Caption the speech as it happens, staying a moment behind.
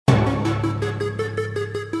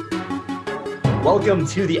Welcome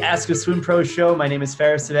to the Ask a Swim Pro show. My name is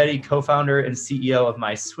Faris Savetti, co-founder and CEO of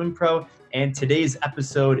My Swim Pro. And today's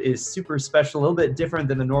episode is super special, a little bit different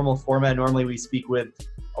than the normal format. Normally we speak with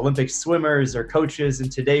Olympic swimmers or coaches.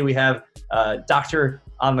 And today we have a doctor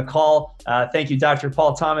on the call. Thank you, Dr.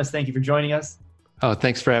 Paul Thomas. Thank you for joining us. Oh,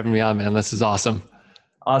 thanks for having me on, man. This is awesome.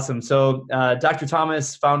 Awesome. So Dr.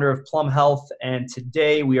 Thomas, founder of Plum Health. And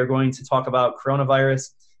today we are going to talk about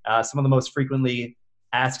coronavirus, some of the most frequently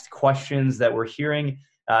asked questions that we're hearing,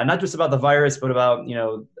 not just about the virus, but about,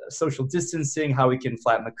 social distancing, how we can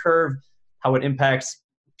flatten the curve, how it impacts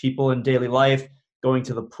people in daily life, going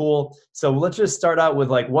to the pool. So let's just start out with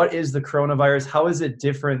what is the coronavirus? How is it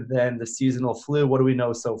different than the seasonal flu? What do we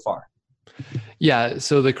know so far? Yeah,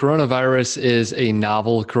 so the coronavirus is a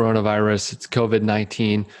novel coronavirus. It's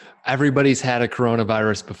COVID-19. Everybody's had a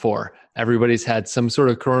coronavirus before. Everybody's had some sort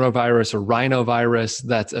of coronavirus or rhinovirus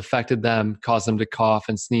that's affected them, caused them to cough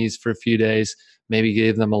and sneeze for a few days, maybe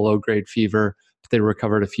gave them a low-grade fever, but they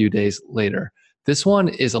recovered a few days later. This one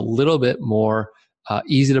is a little bit more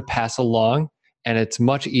easy to pass along, and it's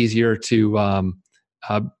much easier to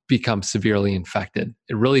become severely infected.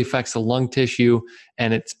 It really affects the lung tissue,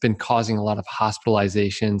 and it's been causing a lot of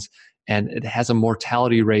hospitalizations, and it has a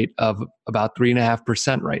mortality rate of about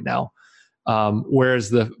 3.5% right now. Whereas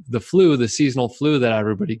the flu, the seasonal flu that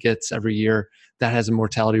everybody gets every year, that has a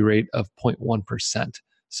mortality rate of 0.1%.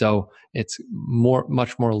 So it's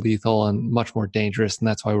much more lethal and much more dangerous, and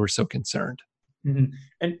that's why we're so concerned. Mm-hmm.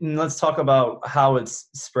 And let's talk about how it's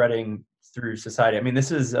spreading through society. I mean, this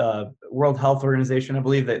is a World Health Organization, I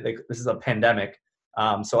believe that this is a pandemic.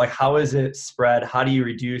 So how is it spread? How do you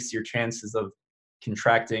reduce your chances of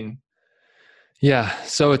contracting? Yeah,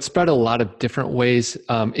 so it's spread a lot of different ways.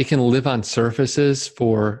 It can live on surfaces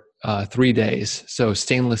for 3 days. So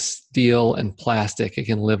stainless steel and plastic, it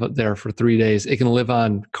can live up there for 3 days. It can live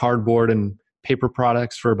on cardboard and paper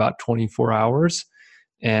products for about 24 hours.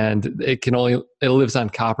 And it lives on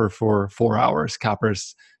copper for 4 hours. Copper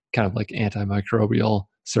is kind of like antimicrobial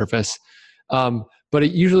surface. But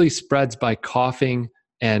it usually spreads by coughing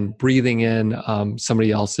and breathing in somebody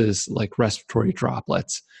else's respiratory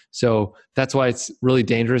droplets. So that's why it's really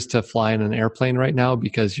dangerous to fly in an airplane right now,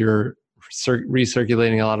 because you're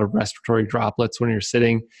recirculating a lot of respiratory droplets when you're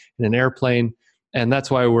sitting in an airplane. And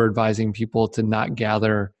that's why we're advising people to not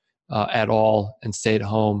gather at all and stay at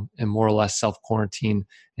home and more or less self-quarantine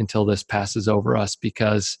until this passes over us,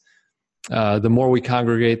 because the more we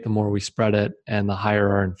congregate, the more we spread it, and the higher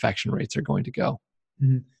our infection rates are going to go.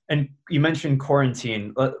 Mm-hmm. And you mentioned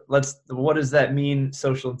quarantine. What does that mean?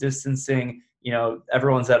 Social distancing,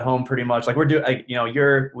 everyone's at home pretty much.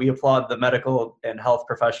 We applaud the medical and health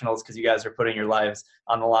professionals because you guys are putting your lives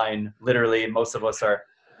on the line. Literally, most of us are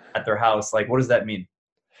at their house. What does that mean?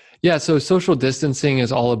 Yeah, so social distancing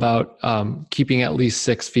is all about keeping at least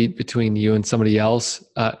 6 feet between you and somebody else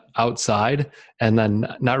outside, and then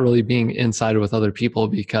not really being inside with other people,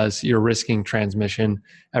 because you're risking transmission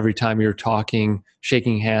every time you're talking,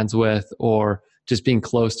 shaking hands with, or just being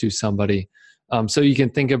close to somebody. So you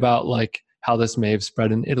can think about how this may have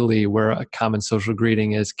spread in Italy, where a common social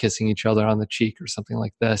greeting is kissing each other on the cheek or something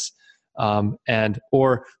like this,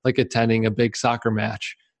 or attending a big soccer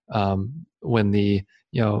match when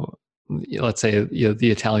let's say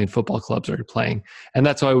the Italian football clubs are playing. And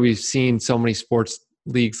that's why we've seen so many sports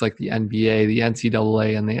leagues like the NBA, the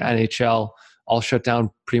NCAA, and the NHL all shut down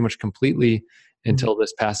pretty much completely until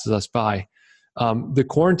this passes us by. The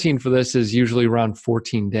quarantine for this is usually around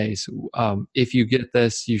 14 days. If you get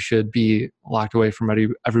this, you should be locked away from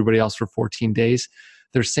everybody else for 14 days.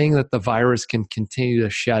 They're saying that the virus can continue to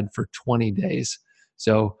shed for 20 days.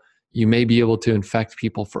 So you may be able to infect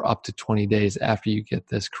people for up to 20 days after you get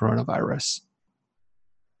this coronavirus.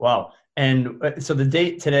 Wow. And so the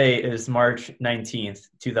date today is March 19th,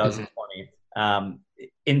 2020.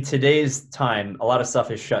 In today's time, a lot of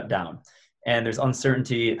stuff is shut down, and there's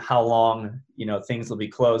uncertainty how long, things will be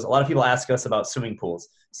closed. A lot of people ask us about swimming pools.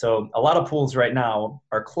 So a lot of pools right now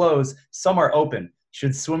are closed. Some are open.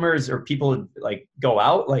 Should swimmers or people go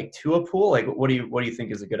out to a pool? What do you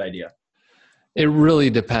think is a good idea? It really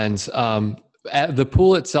depends. The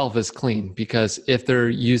pool itself is clean, because if they're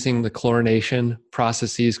using the chlorination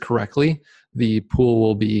processes correctly, the pool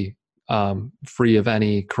will be free of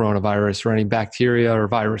any coronavirus or any bacteria or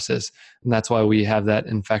viruses. And that's why we have that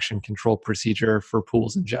infection control procedure for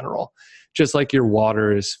pools in general. Just like your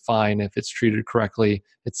water is fine if it's treated correctly,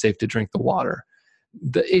 it's safe to drink the water.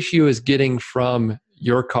 The issue is getting from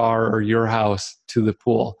your car or your house to the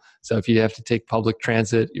pool. So if you have to take public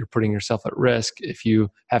transit, you're putting yourself at risk. If you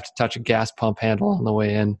have to touch a gas pump handle on the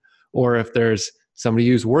way in, or if there's somebody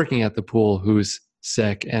who's working at the pool who's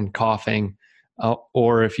sick and coughing,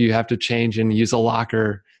 or if you have to change and use a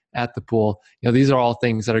locker at the pool. These are all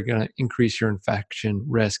things that are going to increase your infection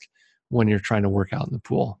risk when you're trying to work out in the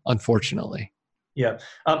pool, unfortunately. Yeah.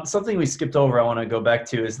 Something we skipped over I want to go back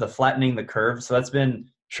to is the flattening the curve. So that's been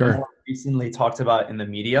Sure. more recently talked about in the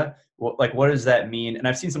media. What does that mean? And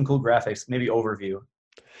I've seen some cool graphics, maybe overview.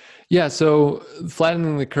 Yeah, so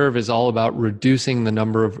flattening the curve is all about reducing the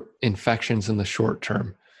number of infections in the short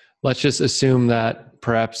term. Let's just assume that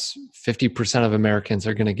perhaps 50% of Americans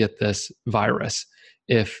are going to get this virus.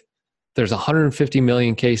 If there's 150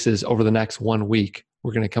 million cases over the next 1 week,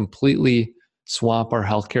 we're going to completely swamp our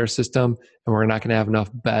healthcare system, and we're not going to have enough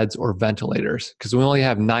beds or ventilators because we only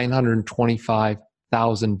have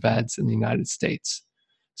 925,000 beds in the United States.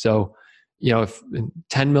 So if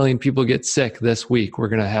 10 million people get sick this week, we're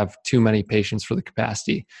going to have too many patients for the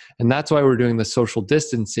capacity. And that's why we're doing the social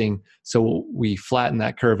distancing. So we flatten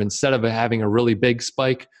that curve. Instead of having a really big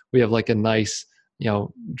spike, we have like a nice,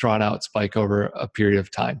 drawn out spike over a period of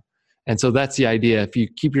time. And so that's the idea. If you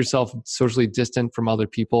keep yourself socially distant from other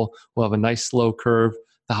people, we'll have a nice slow curve.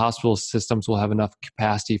 The hospital systems will have enough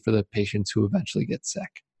capacity for the patients who eventually get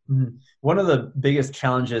sick. Mm-hmm. One of the biggest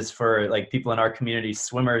challenges for like people in our community,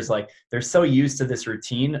 swimmers, like they're so used to this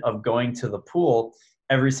routine of going to the pool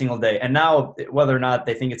every single day. And now whether or not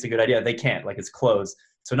they think it's a good idea, they can't, like it's closed.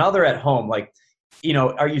 So now they're at home. Like,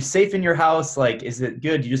 are you safe in your house? Like, is it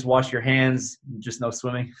good? You just wash your hands, just no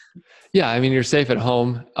swimming? Yeah, I mean, you're safe at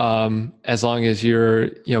home as long as you're,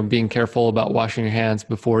 being careful about washing your hands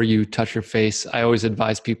before you touch your face. I always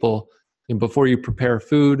advise people before you prepare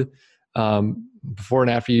food, before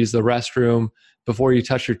and after you use the restroom, before you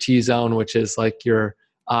touch your T-zone, which is like your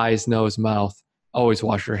eyes, nose, mouth, always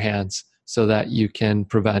wash your hands so that you can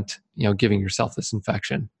prevent, giving yourself this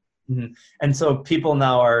infection. Mm-hmm. And so people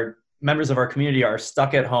now members of our community are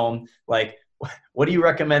stuck at home. Like, what do you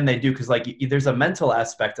recommend they do? Because like there's a mental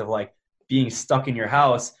aspect of like being stuck in your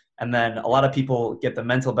house. And then a lot of people get the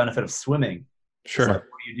mental benefit of swimming. Sure. It's like,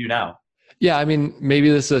 what do you do now? Yeah, I mean, maybe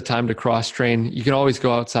this is a time to cross train. You can always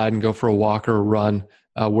go outside and go for a walk or a run,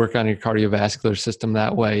 work on your cardiovascular system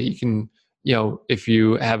that way. You can, if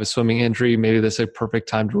you have a swimming injury, maybe this is a perfect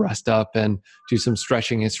time to rest up and do some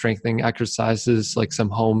stretching and strengthening exercises, like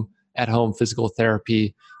some at-home physical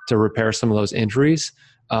therapy to repair some of those injuries.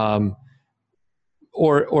 Or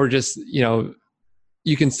just, you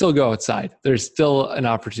can still go outside. There's still an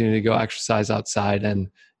opportunity to go exercise outside and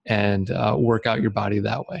work out your body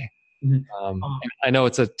that way. Mm-hmm. I know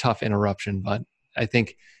it's a tough interruption, but I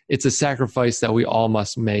think it's a sacrifice that we all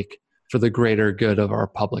must make for the greater good of our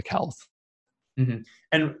public health. Mm-hmm.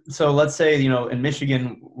 And so let's say, in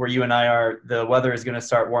Michigan, where you and I are, the weather is going to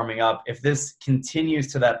start warming up. If this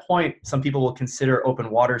continues to that point, some people will consider open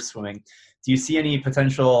water swimming. Do you see any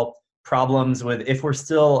potential problems with if we're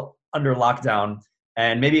still under lockdown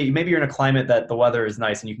and maybe you're in a climate that the weather is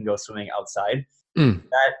nice and you can go swimming outside?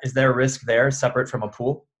 Is there a risk there separate from a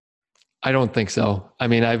pool? I don't think so. I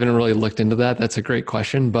mean, I haven't really looked into that. That's a great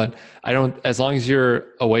question, but as long as you're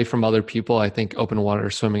away from other people, I think open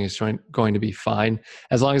water swimming is going to be fine.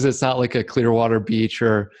 As long as it's not like a clear water beach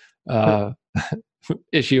or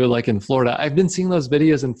issue like in Florida. I've been seeing those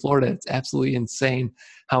videos in Florida. It's absolutely insane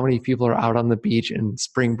how many people are out on the beach and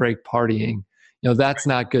spring break partying. That's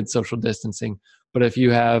not good social distancing. But if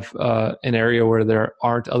you have an area where there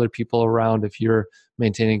aren't other people around, if you're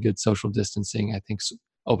maintaining good social distancing, I think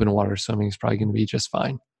open water swimming is probably going to be just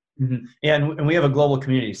fine. Mm-hmm. Yeah, and we have a global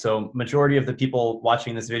community. So majority of the people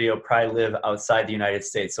watching this video probably live outside the United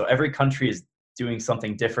States. So every country is doing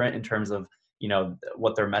something different in terms of,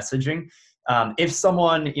 what they're messaging. If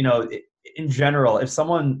someone, in general, if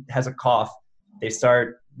someone has a cough,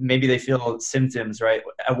 maybe they feel symptoms, right?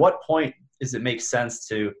 At what point does it make sense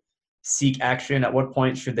to seek action? At what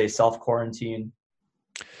point should they self-quarantine?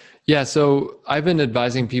 Yeah, so I've been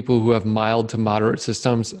advising people who have mild to moderate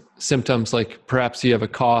symptoms, like perhaps you have a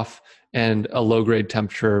cough and a low-grade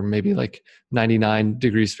temperature, maybe like 99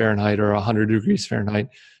 degrees Fahrenheit or 100 degrees Fahrenheit.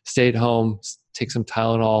 Stay at home, take some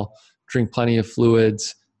Tylenol, drink plenty of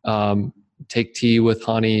fluids, take tea with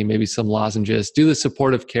honey, maybe some lozenges. Do the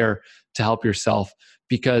supportive care to help yourself,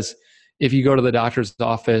 because if you go to the doctor's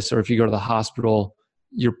office or if you go to the hospital,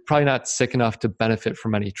 you're probably not sick enough to benefit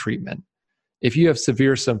from any treatment. If you have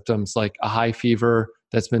severe symptoms like a high fever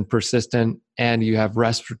that's been persistent and you have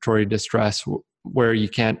respiratory distress where you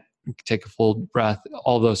can't take a full breath,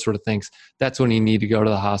 all those sort of things, that's when you need to go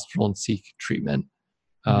to the hospital and seek treatment.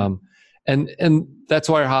 Mm-hmm. And that's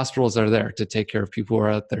why our hospitals are there, to take care of people who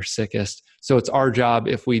are at their sickest. So it's our job,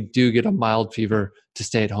 if we do get a mild fever, to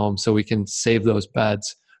stay at home so we can save those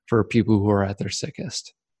beds for people who are at their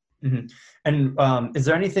sickest. Mm-hmm. And is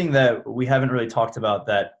there anything that we haven't really talked about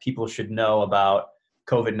that people should know about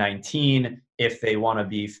COVID-19 if they want to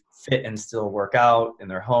be fit and still work out in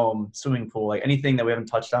their home, swimming pool, like anything that we haven't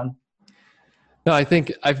touched on? No, I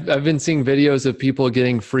think I've been seeing videos of people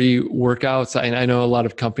getting free workouts. I know a lot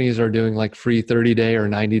of companies are doing like free 30-day or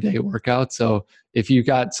 90-day workouts. So if you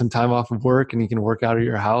got some time off of work and you can work out of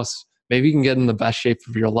your house, maybe you can get in the best shape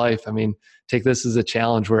of your life. I mean, take this as a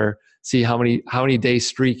challenge where see how many days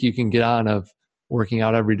streak you can get on of working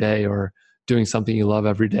out every day or doing something you love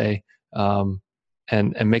every day,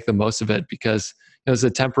 and make the most of it, because it's a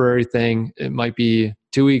temporary thing. It might be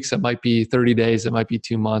 2 weeks, it might be 30 days, it might be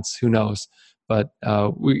 2 months, who knows? But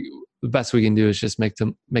the best we can do is just make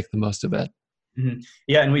the most of it. Mm-hmm.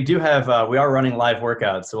 Yeah, and we do have we are running live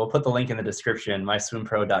workouts, so we'll put the link in the description,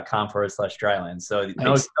 myswimpro.com/dryland. So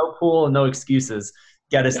Nice. no pool, no excuses.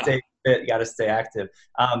 Got to stay fit, got to stay active.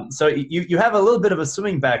 So you have a little bit of a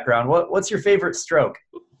swimming background. What's your favorite stroke?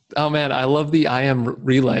 Oh man, I love the IM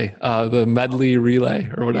relay, the medley relay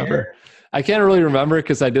or whatever. Yeah. I can't really remember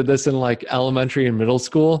because I did this in like elementary and middle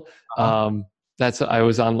school. I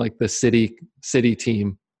was on like the city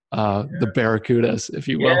team, the Barracudas, if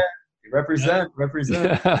you will. Yeah, represent.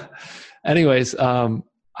 Yeah. Anyways,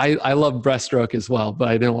 I love breaststroke as well, but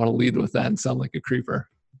I didn't want to lead with that and sound like a creeper.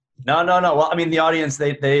 No. Well, I mean, the audience,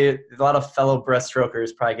 they a lot of fellow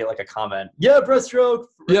breaststrokers probably get like a comment. Yeah, breaststroke.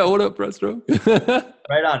 Yeah, what up, breaststroke?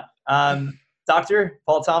 Right on. Dr.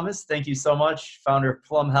 Paul Thomas, thank you so much. Founder of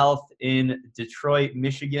Plum Health in Detroit,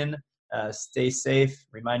 Michigan. Stay safe.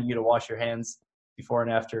 Reminding you to wash your hands before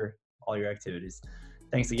and after all your activities.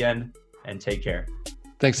 Thanks again, and take care.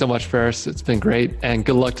 Thanks so much, Ferris. It's been great. And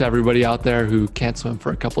good luck to everybody out there who can't swim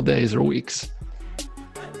for a couple days or weeks.